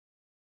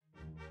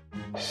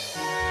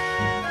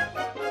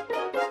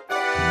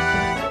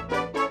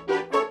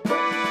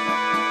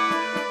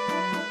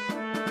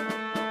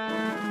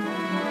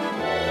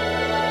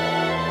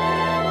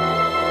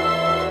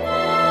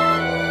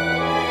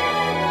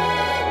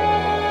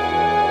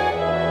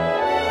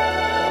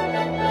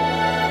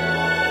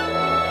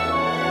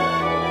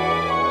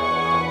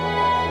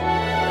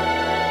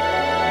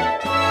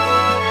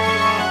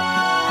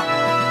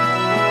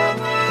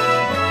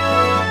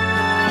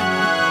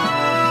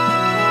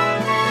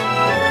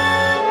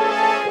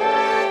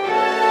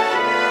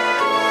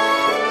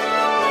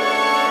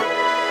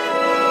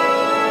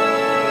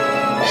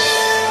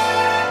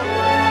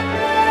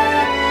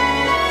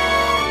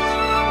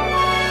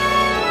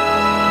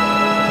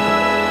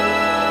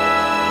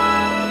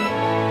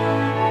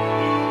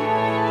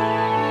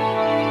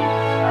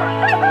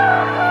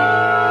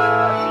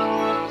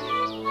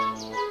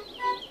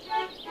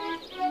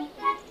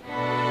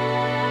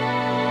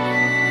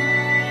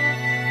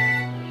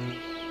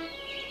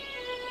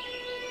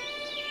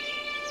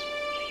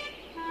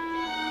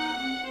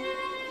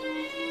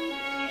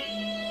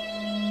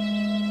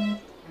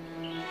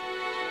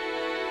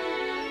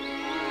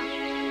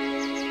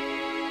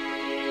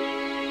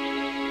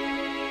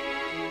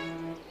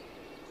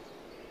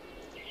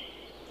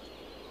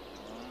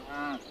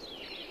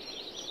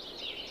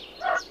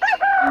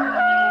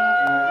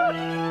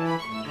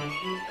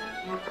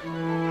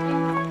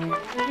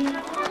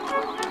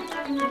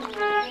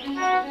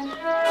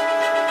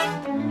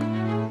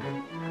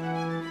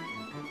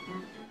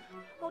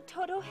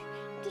Toto,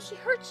 did she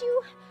hurt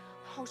you?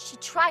 Oh, she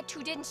tried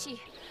to, didn't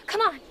she? Come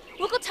on,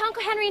 we'll go tell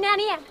Uncle Henry and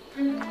Auntie Ann.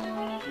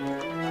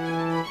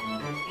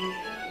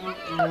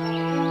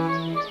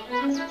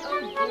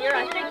 Oh dear,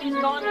 I think he's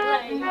gone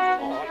late.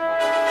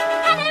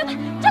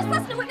 Aunt just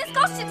listen to what Miss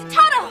Ghost did to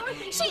Toto.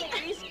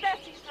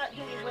 Betsy's not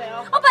doing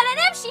well. Oh, but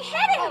Aunt she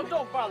hit him. Oh,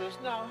 don't bother us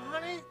now,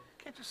 honey.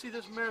 Can't you see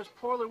this mare's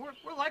poorly?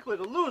 We're likely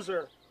to lose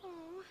her. Oh,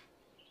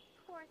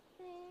 poor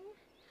thing.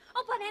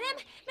 Oh, but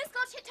Aunt Miss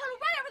Ghost hit Toto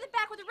right over the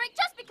back with a rake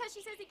just because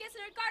she says he gets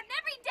in her garden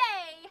every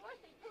day.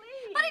 Dorothy,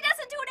 please. But he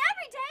doesn't do it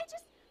every day,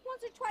 just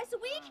once or twice a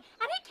week.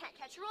 And he can't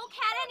catch her old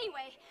cat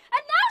anyway.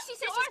 And now she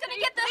says she's going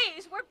to get the...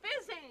 Please, we're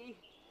busy.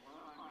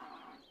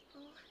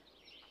 Oh.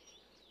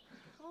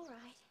 All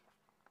right.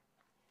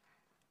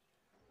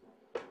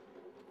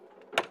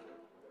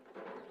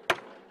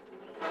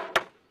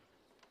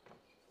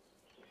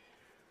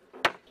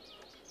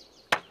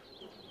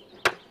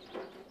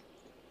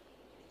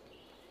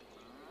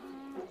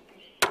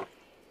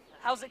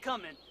 How's it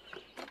coming?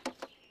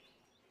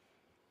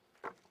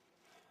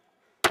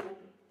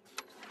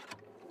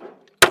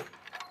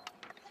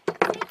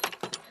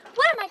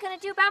 What am I going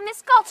to do about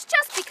Miss Gulch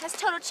just because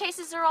Toto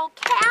chases her old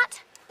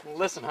cat? Well,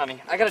 listen,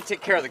 honey, I gotta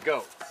take care of the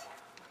goats.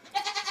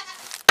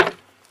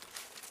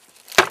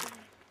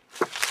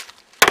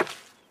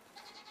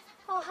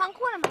 Oh, Hunk,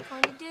 what am I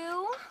going to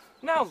do?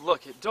 Now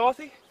look it,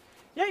 Dorothy.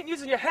 You ain't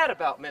using your head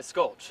about Miss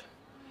Gulch.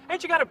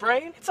 Ain't you got a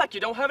brain? It's like you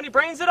don't have any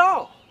brains at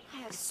all. I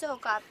have so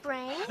got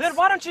brains. Then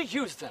why don't you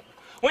use them?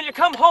 When you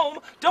come home,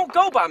 don't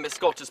go by Miss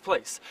Gulch's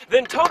place.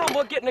 Then Toto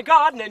won't get in the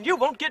garden and you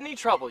won't get any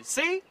trouble, you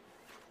see?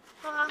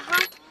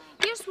 Hunk,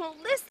 you just won't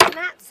listen,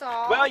 that's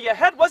all. Well, your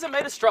head wasn't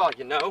made of straw,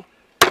 you know.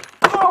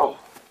 Oh!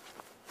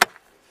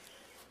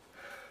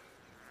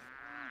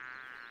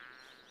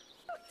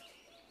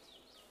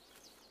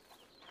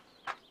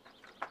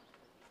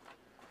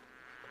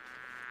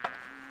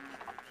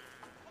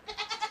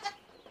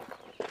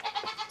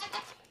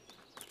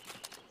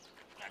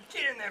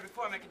 Get in there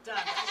before I make a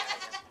dime.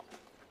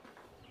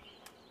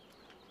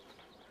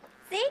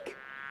 Zeke,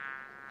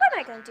 what am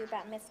I going to do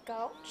about Miss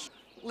Gulch?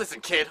 Listen,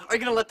 kid, are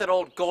you gonna let that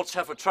old Gulch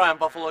heifer try and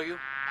buffalo you?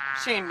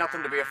 She ain't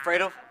nothing to be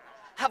afraid of.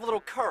 Have a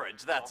little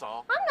courage, that's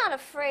all. I'm not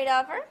afraid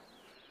of her.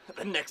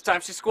 The next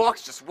time she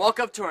squawks, just walk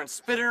up to her and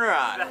spit in her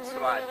eye. That's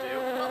what I do.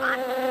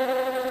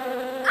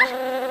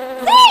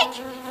 Zeke!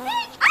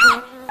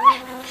 Zeke!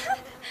 Ah!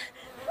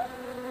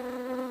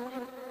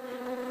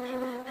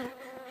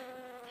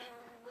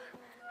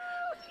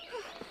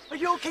 Are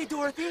you okay,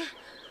 Dorothy?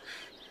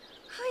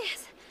 Oh,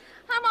 yes.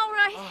 I'm all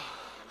right.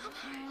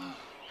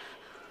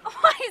 Oh,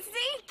 why,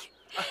 Zeke?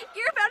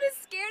 You're about as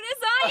scared as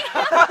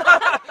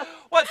I am.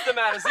 What's the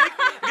matter, Zeke?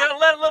 You gonna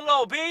let a little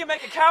old bee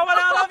make a coward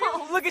out of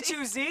you? Look at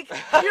you, Zeke.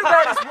 You're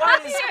about as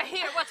white as...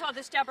 Here, what's all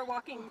this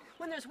jabberwocking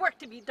when there's work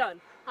to be done?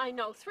 I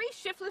know 3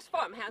 shiftless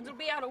farmhands will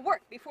be out of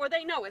work before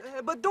they know it.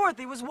 But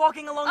Dorothy was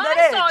walking along that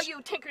I edge. saw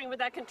you tinkering with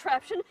that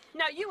contraption.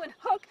 Now you and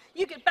Hook,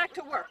 you get back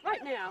to work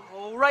right now.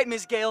 All right,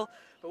 Miss Gale.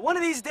 But one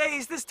of these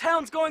days, this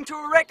town's going to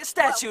erect a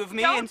statue of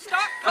me Don't and...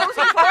 start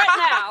posing for it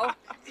now.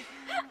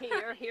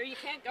 Here, you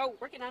can't go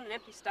working on an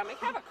empty stomach.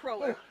 Have a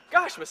cruller.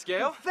 Gosh, Miss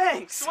Gale.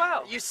 Thanks.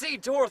 Swell. You see,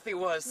 Dorothy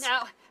was...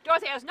 Now,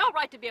 Dorothy has no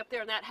right to be up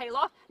there in that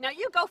hayloft. Now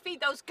you go feed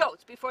those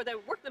goats before they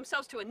work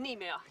themselves to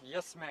anemia.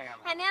 Yes, ma'am.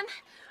 And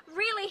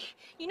really,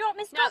 you know what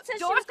Miss Now, Gulch says she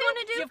Dorothy, was going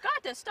to do? you've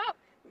got to stop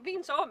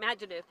being so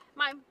imaginative.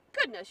 My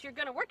goodness, you're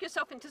going to work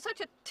yourself into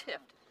such a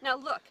tift. Now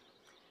look,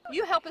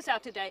 you help us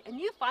out today, and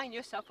you find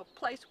yourself a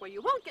place where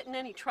you won't get in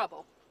any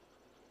trouble.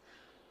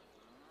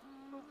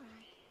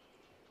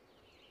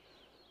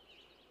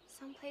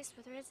 Someplace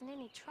where there isn't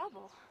any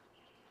trouble.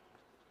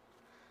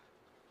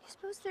 You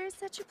suppose there is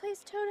such a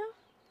place, Toto?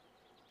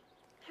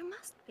 There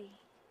must be.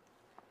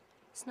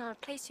 It's not a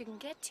place you can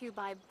get to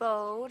by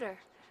boat or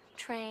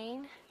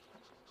train.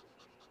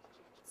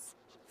 It's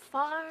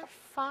far,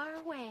 far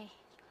away.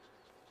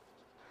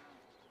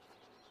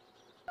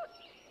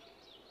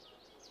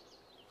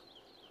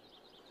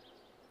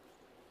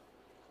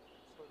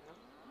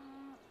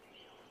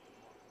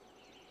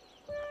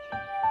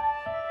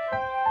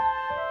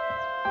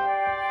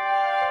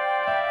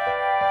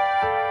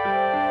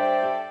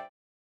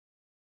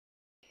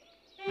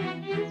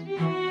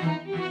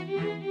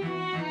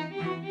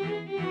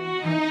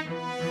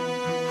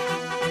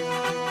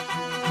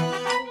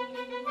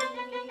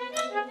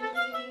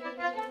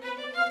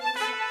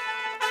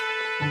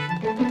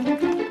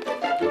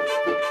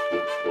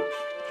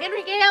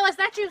 Henry Gale, is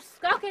that you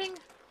skulking?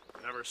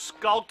 Never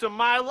skulked in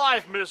my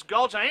life, Miss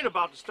Gulch. I ain't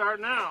about to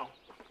start now.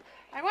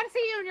 I want to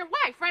see you and your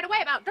wife right away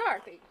about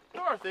Dorothy.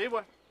 Dorothy?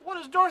 What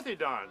has Dorothy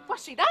done?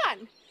 What's she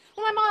done?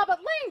 Well, I'm all but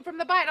lame from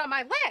the bite on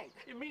my leg.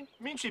 You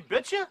mean she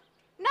bit you?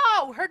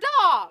 No, her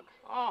dog.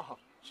 Oh,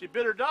 she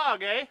bit her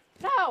dog, eh?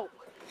 No.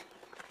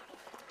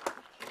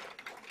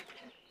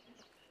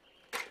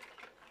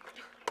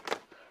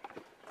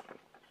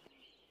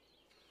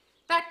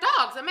 That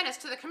dog's a menace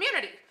to the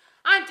community.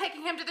 I'm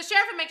taking him to the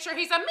sheriff and make sure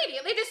he's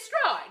immediately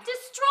destroyed.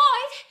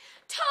 Destroyed?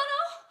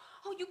 Toto?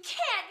 Oh, you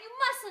can't. You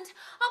mustn't.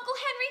 Uncle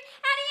Henry,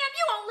 Annie Em,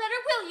 you won't let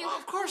her, will you? Oh,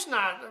 of course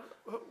not.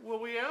 Will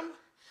we, Em?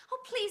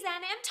 Oh, please,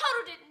 Aunt Em.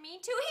 Toto didn't mean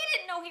to. He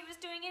didn't know he was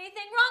doing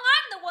anything wrong.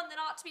 I'm the one that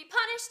ought to be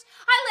punished.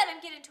 I let him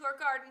get into her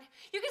garden.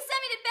 You can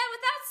send me to bed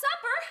without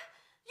supper.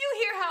 You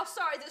hear how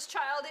sorry this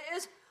child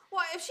is?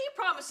 Why, if she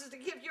promises to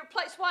give your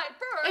place wide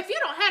berth... If you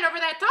don't hand over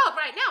that dog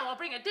right now, I'll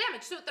bring a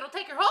damage suit that'll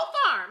take your whole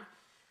farm.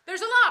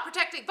 There's a law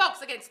protecting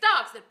folks against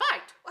dogs that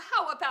bite. Well,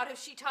 how about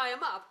if she tie him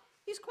up?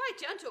 He's quite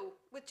gentle,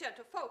 with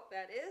gentle folk,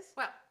 that is.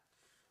 Well,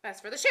 that's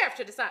for the sheriff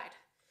to decide.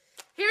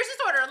 Here's his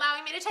order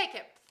allowing me to take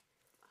him.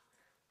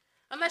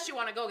 Unless you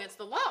want to go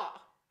against the law.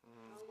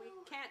 Well, we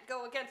can't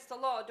go against the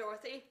law,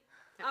 Dorothy.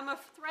 I'm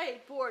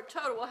afraid poor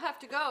Toto will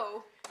have to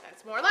go.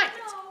 That's more like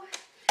it. No.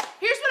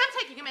 Here's what I'm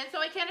taking him in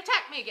so he can't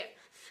attack me again.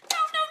 No,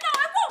 no, no.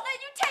 I won't let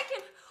you take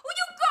him. Oh,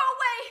 you go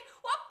away.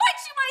 Or I'll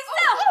bite you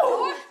myself.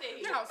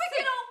 Dorothy! Now,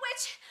 Wicked old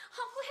witch.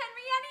 Uncle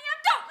Henry, Annie Em,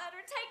 don't let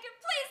her take him.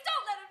 Please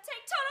don't let him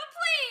take Toto,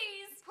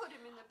 please. Put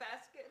him in the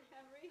basket,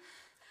 Henry.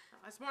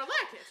 That's more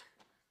like it.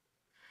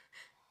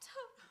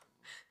 Toto.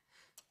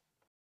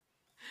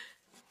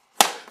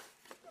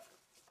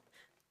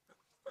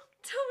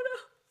 Toto.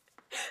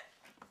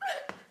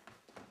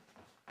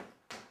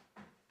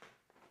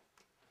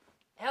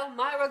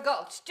 Elmira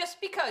Gulch, just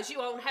because you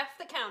own half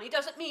the county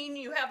doesn't mean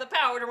you have the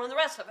power to run the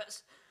rest of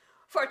us.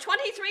 For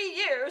 23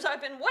 years,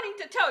 I've been wanting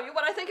to tell you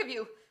what I think of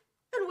you.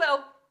 And,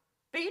 well,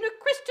 being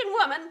a Christian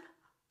woman,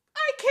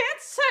 I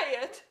can't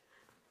say it.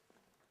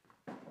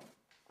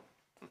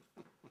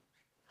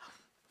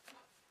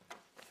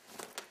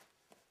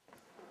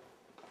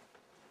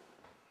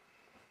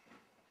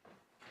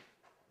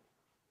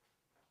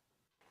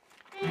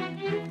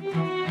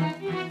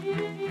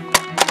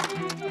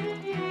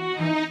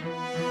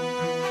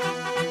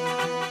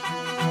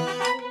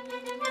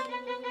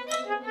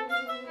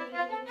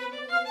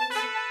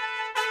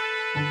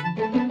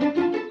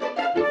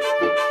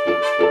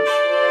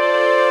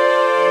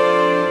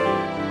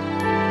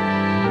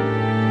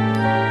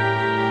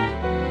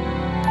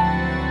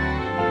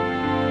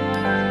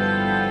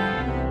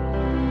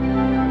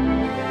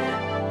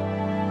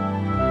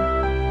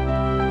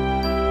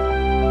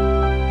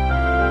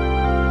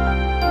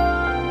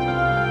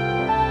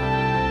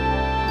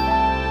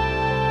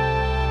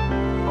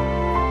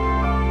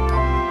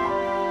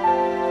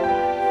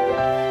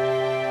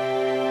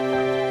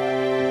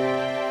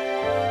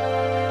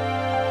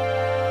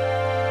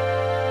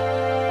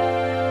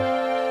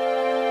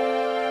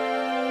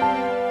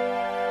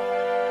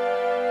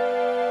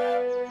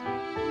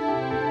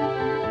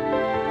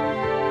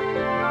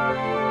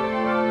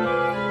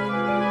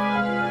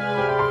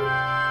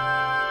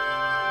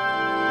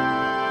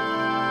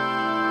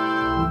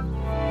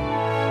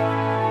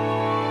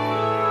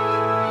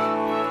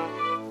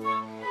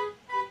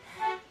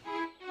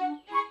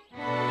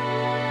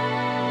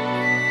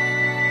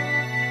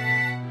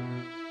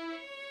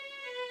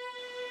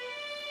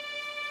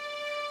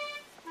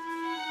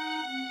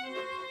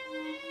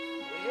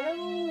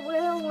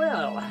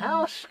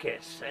 House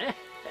kiss, eh?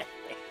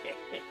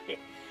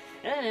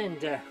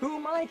 And who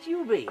might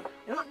you be?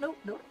 No,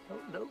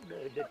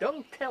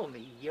 don't tell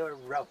me you're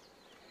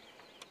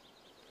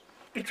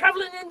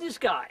traveling in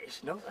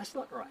disguise. No, that's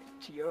not right.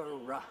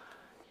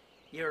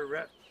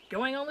 You're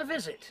going on a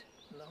visit.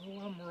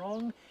 No, I'm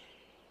wrong.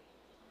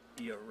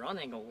 You're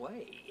running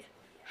away.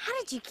 How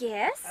did you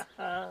guess?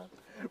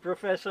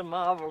 Professor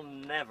Marvel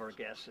never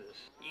guesses.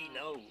 He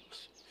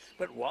knows.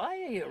 But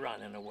why are you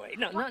running away?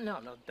 No,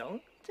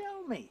 don't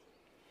tell me.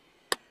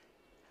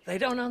 They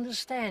don't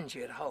understand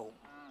you at home.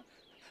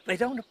 They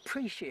don't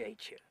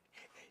appreciate you.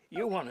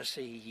 You want to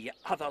see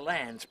other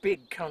lands,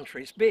 big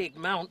countries, big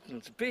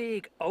mountains,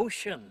 big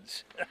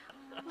oceans.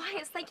 Why,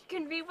 it's like you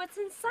can read what's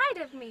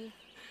inside of me.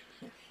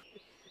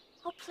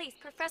 Oh, please,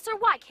 Professor,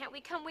 why can't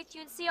we come with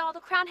you and see all the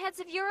crown heads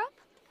of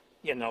Europe?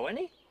 You know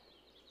any?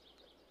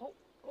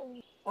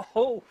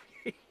 Oh,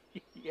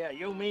 yeah,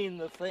 you mean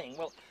the thing.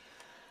 Well,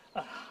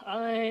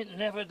 I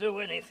never do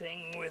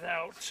anything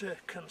without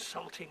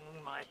consulting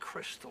my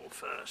crystal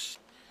first.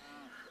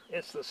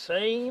 It's the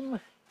same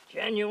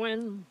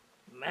genuine,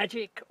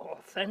 magic,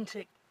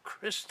 authentic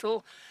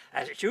crystal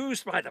as it's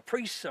used by the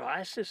priests of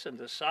Isis and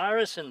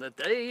Osiris in the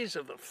days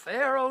of the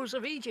pharaohs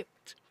of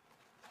Egypt.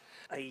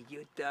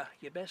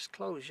 You'd best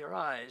close your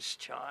eyes,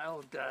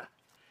 child.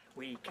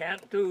 We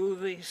can't do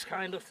these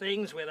kind of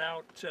things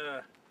without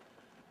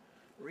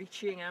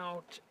reaching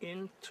out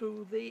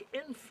into the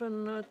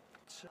infinite.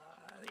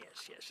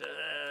 Yes,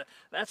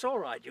 that's all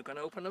right. You can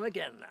open them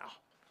again now.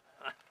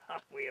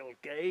 We'll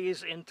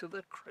gaze into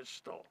the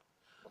crystal.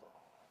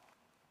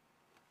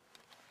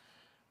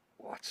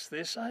 What's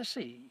this I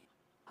see?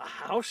 A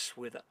house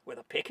with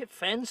a picket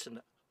fence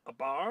and a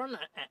barn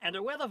and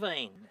a weather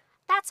vane.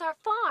 That's our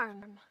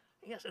farm.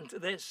 Yes, and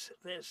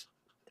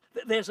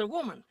there's a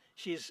woman.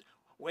 She's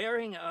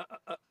wearing a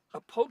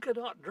polka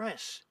dot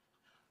dress.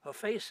 Her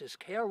face is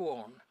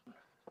careworn.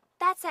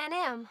 That's Aunt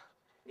Em.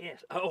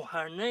 Yes. Oh,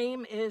 her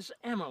name is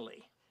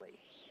Emily.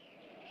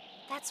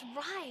 That's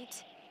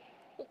right.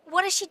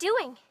 What is she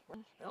doing?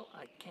 Well,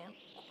 I can't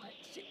quite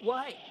see.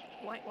 Why,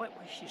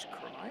 she's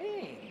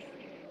crying.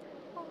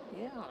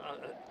 Yeah,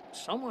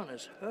 someone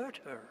has hurt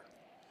her.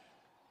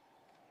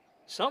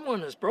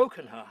 Someone has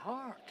broken her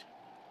heart.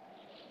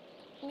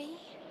 Me?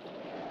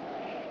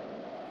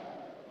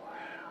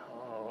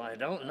 Oh, I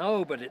don't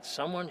know, but it's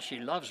someone she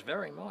loves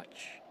very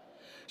much.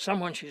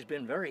 Someone she's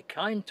been very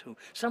kind to.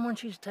 Someone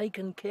she's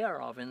taken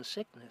care of in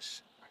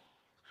sickness.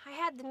 I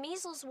had the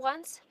measles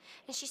once,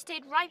 and she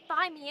stayed right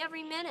by me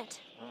every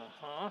minute.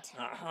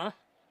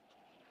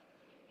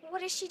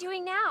 What is she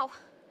doing now?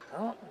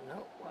 Oh,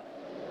 no.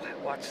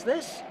 What's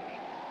this?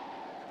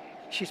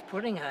 She's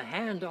putting her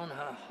hand on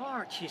her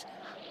heart.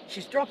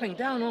 She's dropping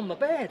down on the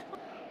bed.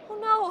 Oh,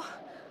 no.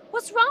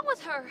 What's wrong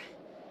with her?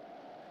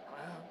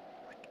 Well,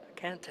 I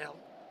can't tell.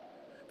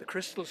 The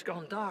crystal's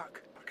gone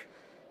dark.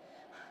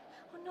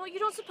 Oh, no, you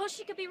don't suppose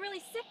she could be really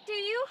sick, do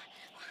you?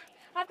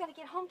 I've got to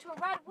get home to her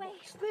right away.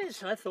 What's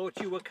this? I thought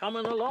you were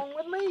coming along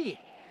with me.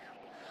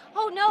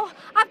 Oh, no,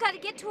 I've got to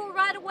get to her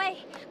right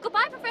away.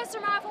 Goodbye, Professor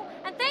Marvel,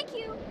 and thank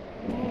you.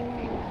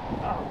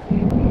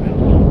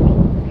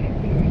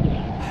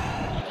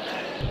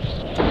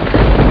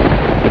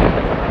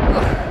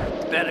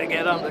 Better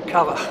get under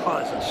cover. Oh,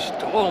 there's a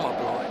storm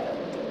a-blowing.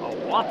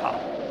 A whopper.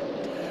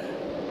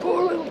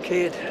 Poor little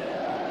kid.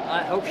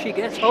 I hope she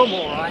gets home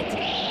all right.